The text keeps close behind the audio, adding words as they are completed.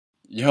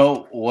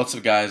Yo, what's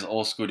up guys,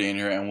 Old School Dan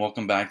here, and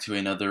welcome back to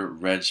another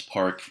Reg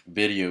Park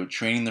video,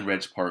 training the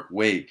Reg Park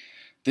way.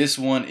 This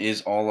one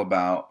is all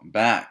about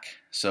back,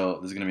 so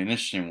this is going to be an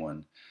interesting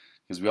one,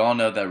 because we all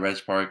know that Reg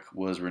Park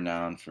was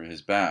renowned for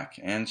his back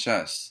and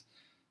chest,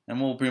 and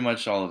well, pretty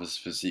much all of his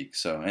physique.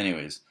 So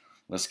anyways,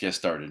 let's get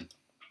started.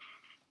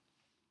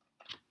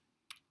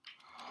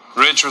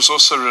 Reg was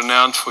also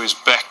renowned for his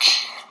back.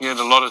 He had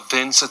a lot of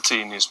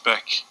density in his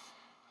back,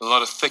 a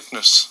lot of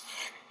thickness.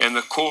 And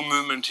the core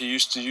movement he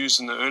used to use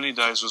in the early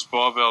days was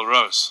barbell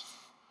rows.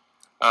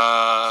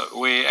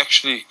 We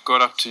actually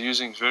got up to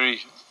using very,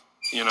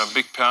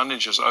 big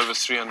poundages, over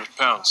 300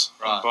 pounds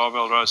in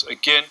barbell rows.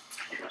 Again,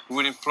 we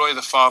would employ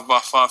the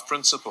 5x5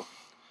 principle.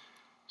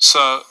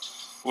 So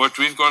what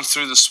we've gone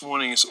through this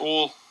morning is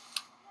all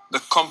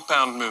the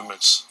compound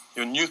movements,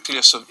 your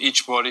nucleus of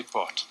each body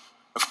part.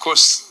 Of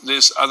course,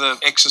 there's other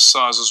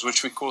exercises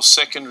which we call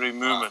secondary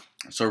movement.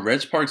 So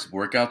Reg Park's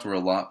workouts were a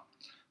lot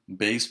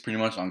based pretty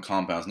much on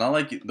compounds. Not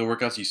like the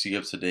workouts you see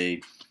of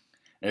today.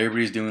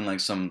 Everybody's doing like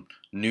some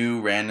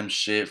new random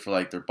shit for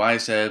like their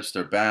biceps,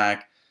 their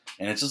back,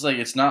 and it's just like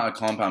it's not a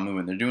compound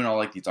movement. They're doing all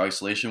like these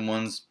isolation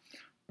ones,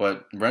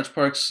 but Reg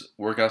Park's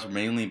workouts were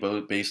mainly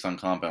based on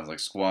compounds like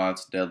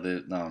squats,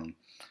 deadlift,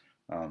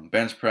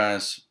 bench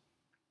press,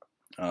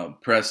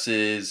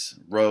 presses,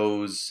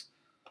 rows,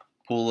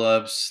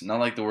 pull-ups. Not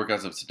like the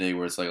workouts of today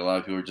where it's like a lot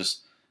of people are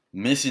just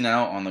missing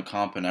out on the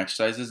compound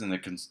exercises, and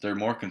they're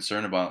more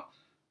concerned about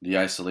the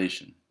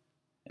isolation.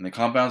 And the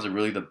compounds are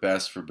really the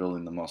best for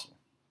building the muscle.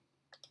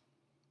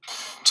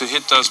 To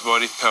hit those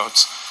body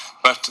parts.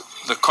 But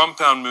the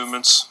compound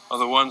movements are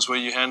the ones where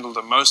you handle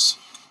the most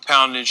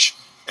poundage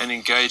and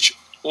engage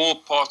all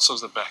parts of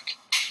the back.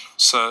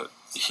 So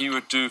he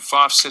would do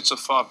 5 sets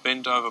of 5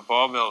 bent over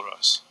barbell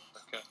rows.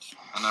 Okay.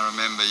 And I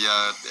remember,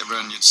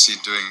 everyone you'd see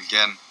doing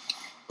again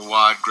the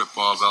wide grip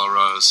barbell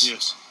rows.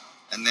 Yes.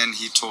 And then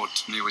he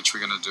taught me, which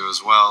we're going to do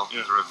as well, the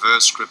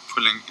reverse grip,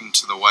 pulling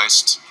into the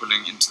waist,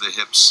 pulling into the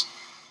hips,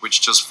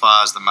 which just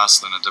fires the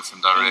muscle in a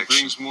different direction. And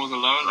brings more the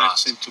lower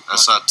lats into play.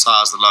 So it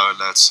ties the lower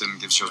lats in,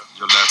 gives your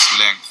lats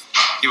length.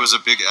 He was a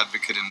big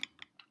advocate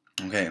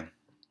in. Okay,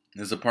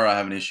 this is the part I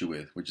have an issue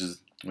with, which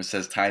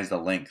says ties the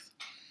length.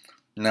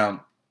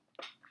 Now,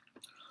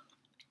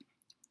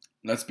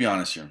 let's be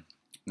honest here.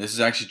 This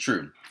is actually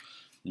true.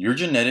 Your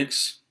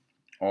genetics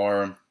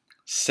are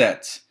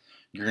set.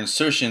 Your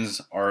insertions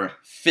are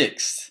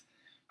fixed.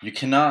 You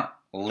cannot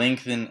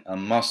lengthen a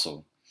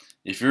muscle.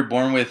 If you're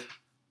born with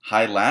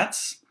high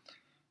lats,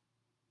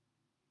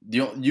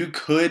 you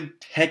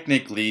could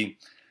technically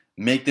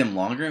make them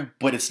longer,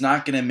 but it's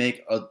not going to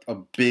make a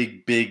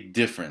big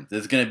difference.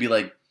 It's going to be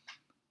like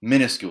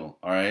minuscule,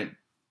 all right?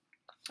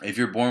 If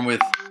you're born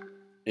with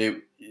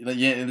it,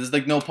 there's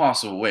like no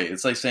possible way.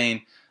 It's like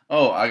saying,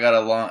 "Oh, I got a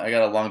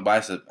long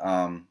bicep,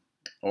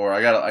 or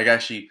I got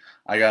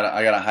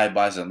a high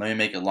bicep. Let me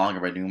make it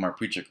longer by doing more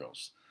preacher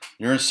curls."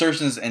 Your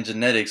insertions and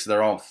genetics,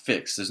 they're all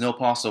fixed. There's no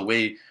possible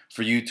way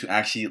for you to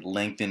actually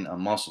lengthen a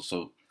muscle.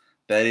 So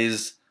that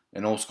is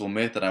an old school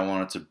myth that I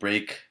wanted to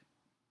break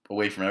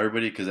away from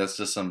everybody, because that's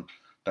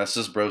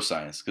just bro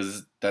science.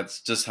 Because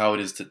that's just how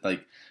it is. To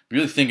like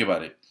really think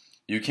about it.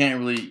 You can't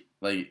really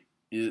like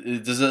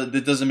it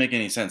doesn't make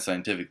any sense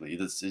scientifically. It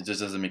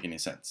just doesn't make any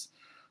sense.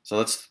 So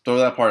let's throw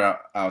that part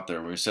out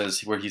there where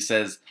he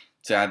says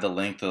to add the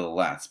length of the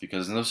lats,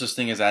 because there's no such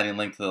thing as adding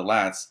length to the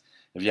lats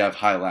if you have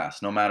high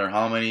lats. No matter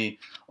how many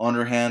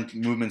underhand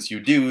movements you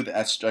do that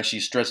actually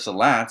stretch the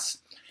lats,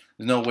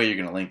 there's no way you're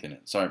going to lengthen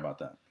it. Sorry about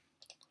that.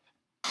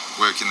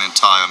 Working the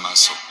entire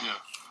muscle. Yeah.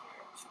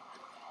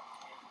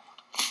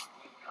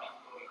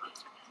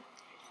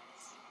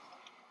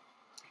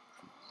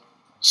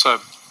 So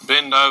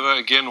bend over,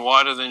 again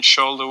wider than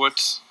shoulder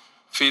width,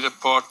 feet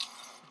apart,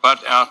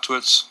 butt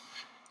outwards,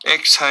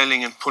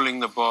 exhaling and pulling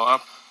the bar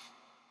up,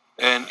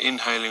 and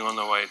inhaling on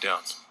the way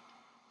down.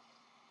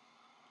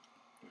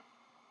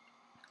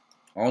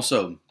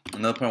 Also,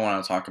 another point I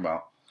want to talk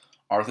about,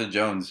 Arthur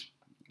Jones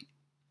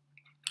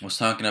was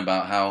talking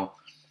about how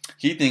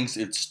he thinks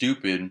it's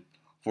stupid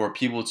for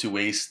people to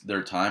waste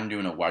their time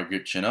doing a wide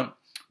grip chin-up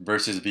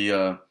versus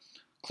via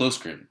close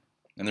grip.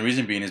 And the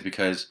reason being is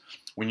because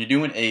when you're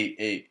doing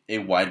a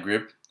wide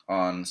grip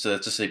on, so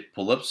let's just say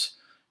pull-ups,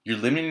 you're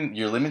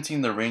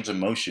limiting the range of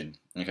motion.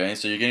 Okay,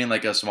 so you're getting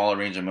like a smaller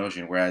range of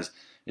motion, whereas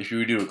if you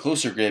would do a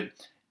closer grip,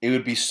 it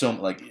would be so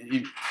like,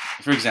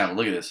 for example,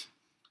 look at this,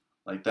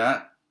 like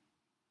that,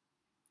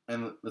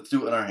 and let's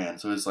do it in our hand.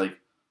 So it's like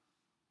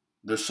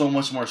there's so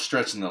much more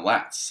stretch in the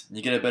lats.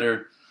 You get a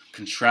better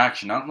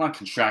contraction, not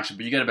contraction,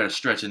 but you get a better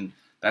stretch, and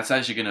that's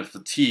actually going to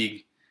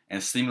fatigue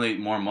and stimulate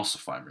more muscle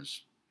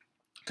fibers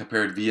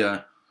compared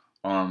via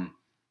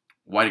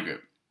wide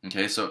grip.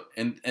 Okay, so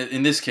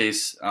in this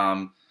case,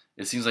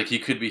 it seems like he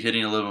could be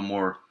hitting a little bit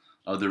more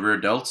of the rear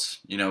delts,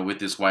 with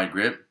this wide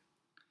grip,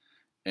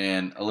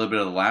 and a little bit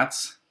of the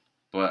lats.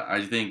 But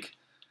I think,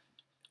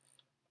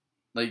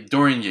 like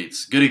Dorian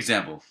Yates, good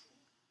example.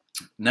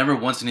 Never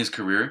once in his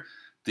career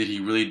did he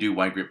really do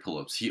wide grip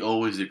pull-ups. He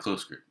always did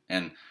close grip.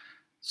 And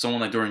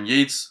someone like Dorian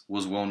Yates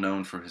was well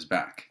known for his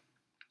back.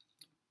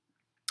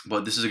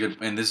 But this is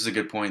a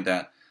good point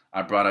that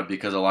I brought up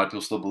because a lot of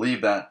people still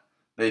believe that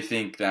they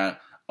think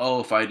that, oh,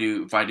 if I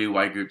do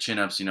wide grip chin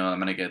ups, I'm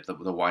gonna get the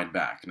wide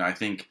back. And I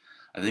think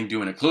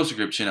doing a closer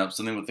grip chin up,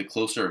 something with a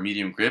closer or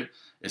medium grip,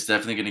 is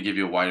definitely gonna give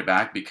you a wider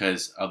back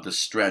because of the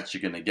stretch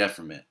you're gonna get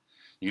from it.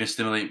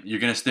 You're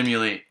gonna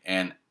stimulate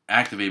and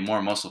activate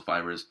more muscle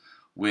fibers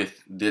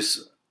with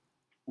this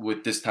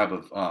type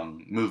of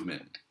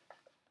movement.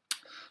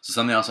 So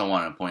something else I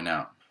want to point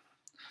out.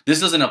 This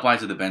doesn't apply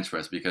to the bench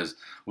press because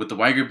with the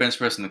wide grip bench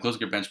press and the close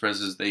grip bench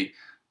presses, they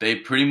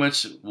pretty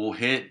much will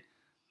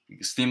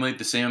stimulate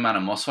the same amount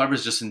of muscle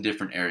fibers just in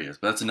different areas.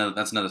 But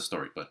that's another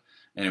story. But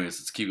anyways,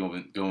 let's keep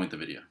going with the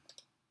video.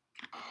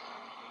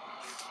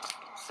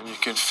 And you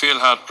can feel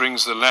how it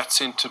brings the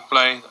lats into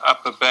play, the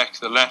upper back,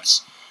 the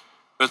lats.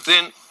 But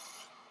then,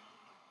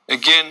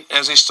 again,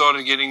 as he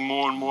started getting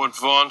more and more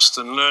advanced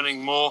and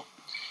learning more,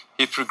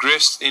 he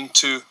progressed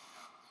into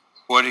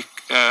what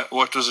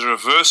was a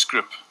reverse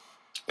grip.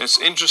 It's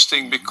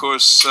interesting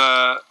because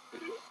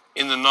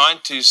in the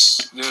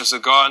 90s, there was a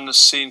guy on the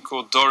scene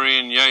called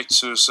Dorian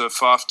Yates, who's a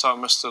 5-time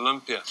Mr.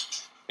 Olympia.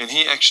 And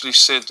he actually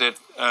said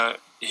that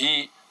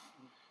he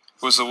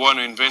was the one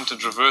who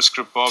invented reverse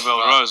grip barbell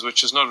rows,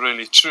 which is not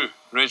really true.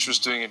 Reg was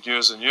doing it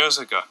years and years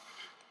ago.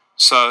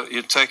 So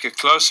you take a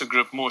closer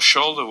grip, more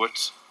shoulder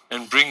width,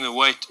 and bring the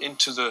weight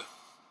into the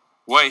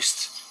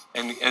waist,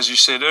 and as you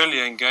said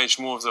earlier, engage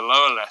more of the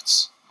lower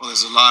lats. Well,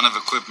 there's a line of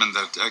equipment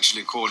that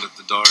actually call it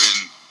the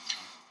Dorian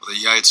or the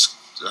Yates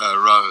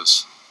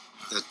rows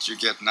that you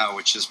get now,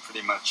 which is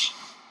pretty much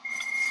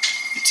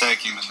you're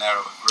taking the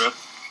narrower grip,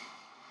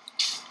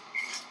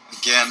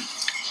 again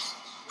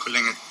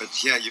pulling it, but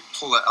here you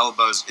pull the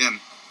elbows in.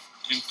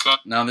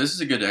 Now this is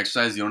a good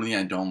exercise. The only thing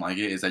I don't like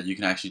it is that you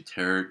can actually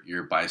tear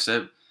your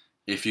bicep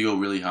if you go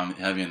really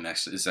heavy in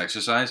this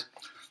exercise.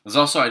 That's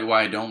also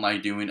why I don't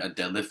like doing a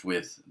deadlift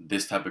with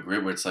this type of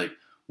grip where it's like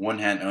one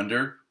hand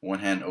under, one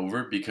hand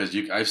over, because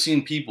I've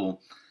seen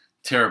people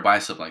tear a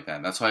bicep like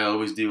that. That's why I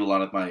always do a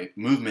lot of my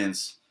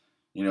movements,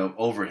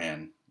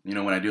 overhand.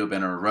 When I do a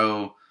bend or a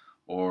row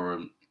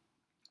or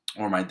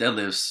my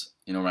deadlifts,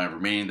 my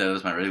remaining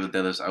deadlifts, my regular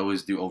deadlifts, I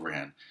always do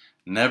overhand.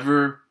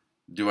 Never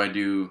do I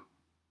do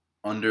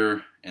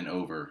under and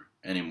over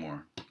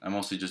anymore. I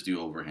mostly just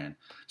do overhand,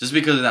 just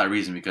because of that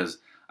reason. Because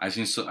I've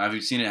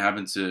seen it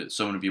happen to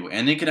so many people,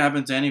 and it could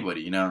happen to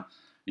anybody.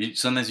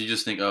 Sometimes you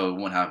just think, oh, it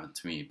won't happen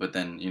to me, but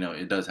then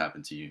it does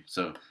happen to you.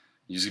 So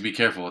you just be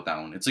careful with that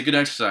one. It's a good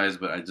exercise,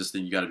 but I just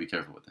think you got to be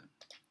careful with it.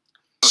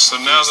 So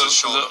now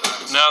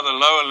the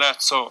lower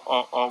lats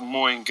are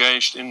more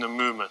engaged in the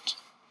movement.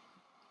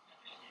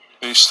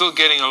 You're still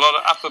getting a lot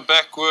of upper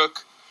back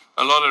work,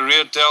 a lot of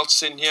rear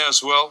delts in here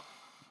as well,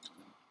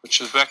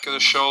 which is back of the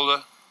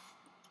shoulder,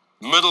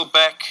 middle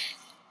back,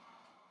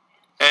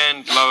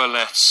 and lower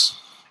lats.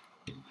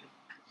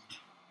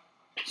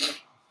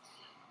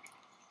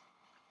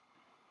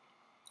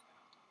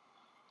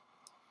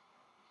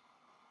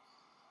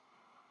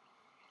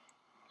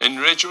 And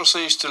Reg also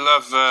used to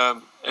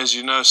love, as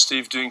you know,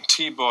 Steve, doing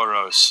T-bar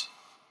rows,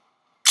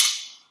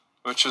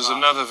 which is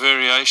another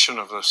variation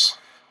of this.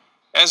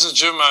 As a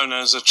gym owner,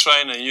 as a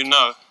trainer, you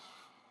know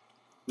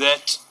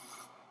that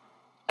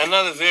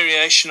another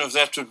variation of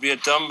that would be a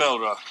dumbbell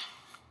row.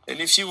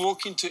 And if you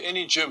walk into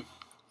any gym,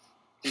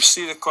 you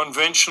see the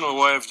conventional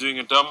way of doing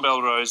a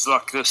dumbbell row is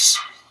like this.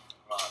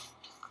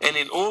 And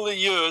in all the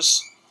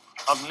years,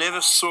 I've never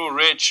saw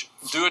Reg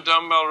do a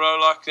dumbbell row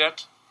like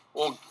that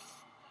or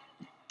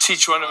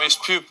teach one of his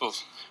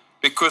pupils,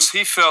 because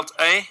he felt,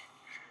 A,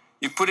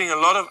 you're putting a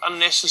lot of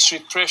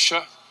unnecessary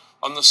pressure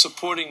on the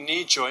supporting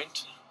knee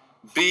joint.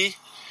 B,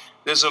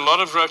 there's a lot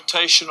of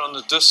rotation on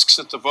the discs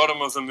at the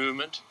bottom of the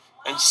movement.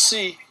 And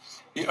C,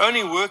 you're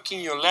only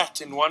working your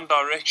lat in one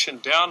direction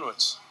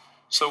downwards.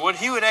 So what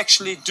he would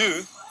actually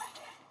do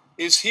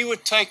is he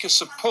would take a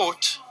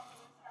support.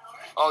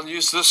 I'll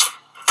use this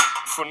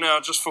for now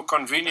just for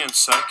convenience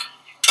sake.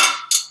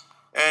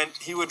 And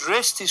he would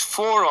rest his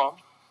forearm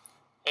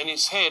and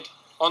his head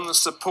on the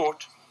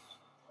support,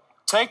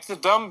 take the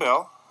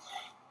dumbbell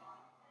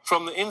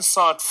from the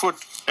inside foot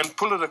and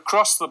pull it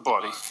across the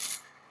body.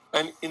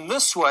 And in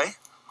this way,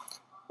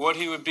 what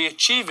he would be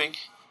achieving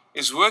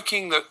is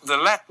working the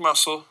lat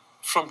muscle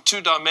from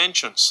two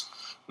dimensions,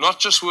 not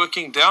just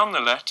working down the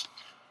lat,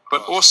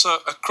 but also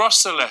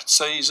across the lat.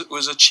 So he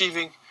was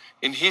achieving,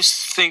 in his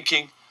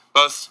thinking,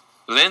 both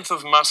length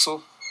of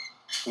muscle,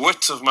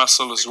 width of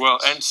muscle as well,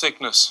 and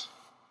thickness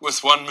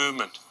with one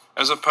movement,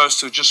 as opposed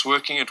to just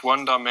working it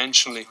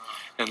one-dimensionally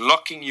and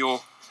locking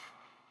your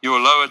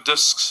lower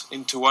discs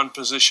into one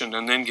position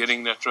and then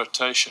getting that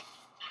rotation.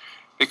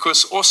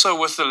 Because also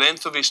with the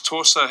length of his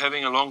torso,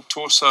 having a long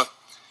torso,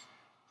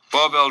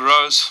 barbell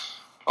rows,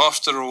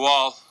 after a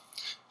while,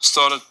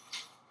 started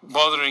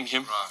bothering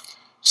him. Right.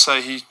 So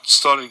he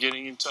started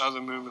getting into other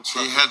movements.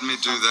 He had me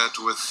do that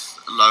with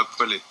low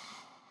pulley.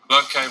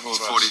 Low cable rows.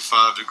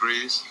 45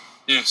 degrees.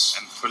 Yes.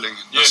 And pulling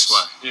in this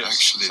way. Yes.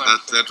 Actually,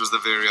 that was the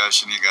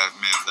variation he gave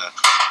me of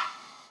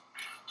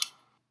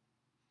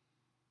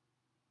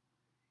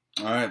that.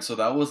 Alright, so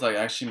that was like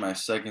actually my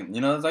second.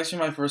 You know, it's actually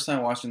my first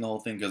time watching the whole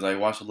thing because I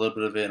watched a little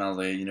bit of it and I was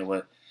like, hey, you know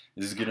what,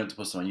 this is good enough to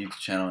post on my YouTube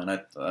channel, and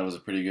that was a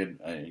pretty good.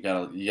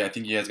 I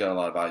think you guys got a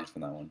lot of value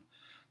from that one.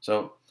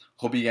 So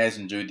hope you guys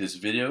enjoyed this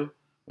video.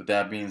 With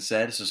that being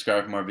said,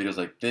 subscribe for more videos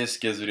like this.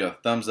 Give this video a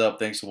thumbs up.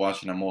 Thanks for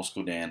watching. I'm Old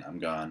School Dan. I'm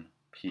gone.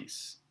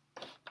 Peace.